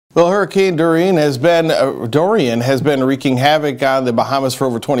Well, Hurricane Dorian has been wreaking havoc on the Bahamas for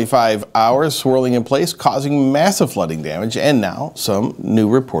over 25 hours, swirling in place, causing massive flooding damage, and now some new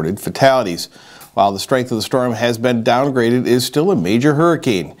reported fatalities. While the strength of the storm has been downgraded, it is still a major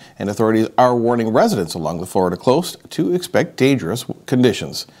hurricane, and authorities are warning residents along the Florida coast to expect dangerous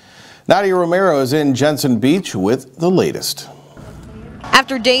conditions. Nadia Romero is in Jensen Beach with the latest.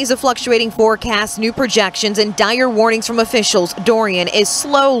 After days of fluctuating forecasts, new projections, and dire warnings from officials, Dorian is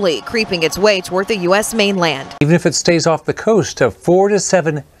slowly creeping its way toward the U.S. mainland. Even if it stays off the coast, to 4 to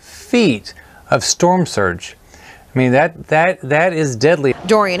 7 feet of storm surge. I mean, that is deadly.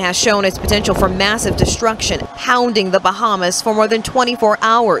 Dorian has shown its potential for massive destruction, pounding the Bahamas for more than 24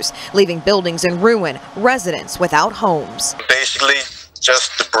 hours, leaving buildings in ruin, residents without homes. Basically,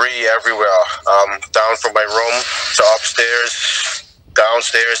 just debris everywhere, down from my room to upstairs.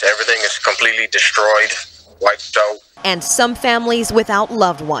 Downstairs, everything is completely destroyed, wiped out. And some families without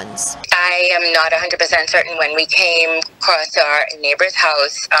loved ones. I am not 100% certain. When we came across our neighbor's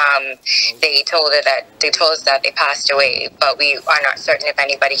house, they told us that they passed away, but we are not certain if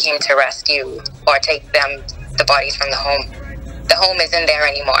anybody came to rescue or take the bodies from the home. The home isn't there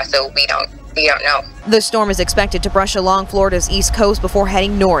anymore, so we don't know. The storm is expected to brush along Florida's east coast before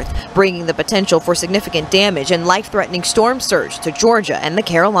heading north, bringing the potential for significant damage and life-threatening storm surge to Georgia and the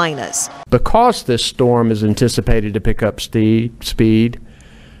Carolinas. Because this storm is anticipated to pick up speed,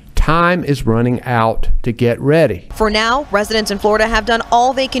 time is running out to get ready. For now, residents in Florida have done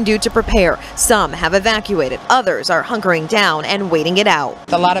all they can do to prepare. Some have evacuated, others are hunkering down and waiting it out.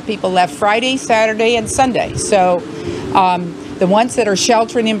 A lot of people left Friday, Saturday, and Sunday. So the ones that are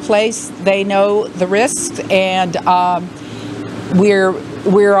sheltering in place, they know the risks, and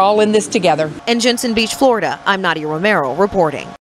we're all in this together. In Jensen Beach, Florida, I'm Nadia Romero reporting.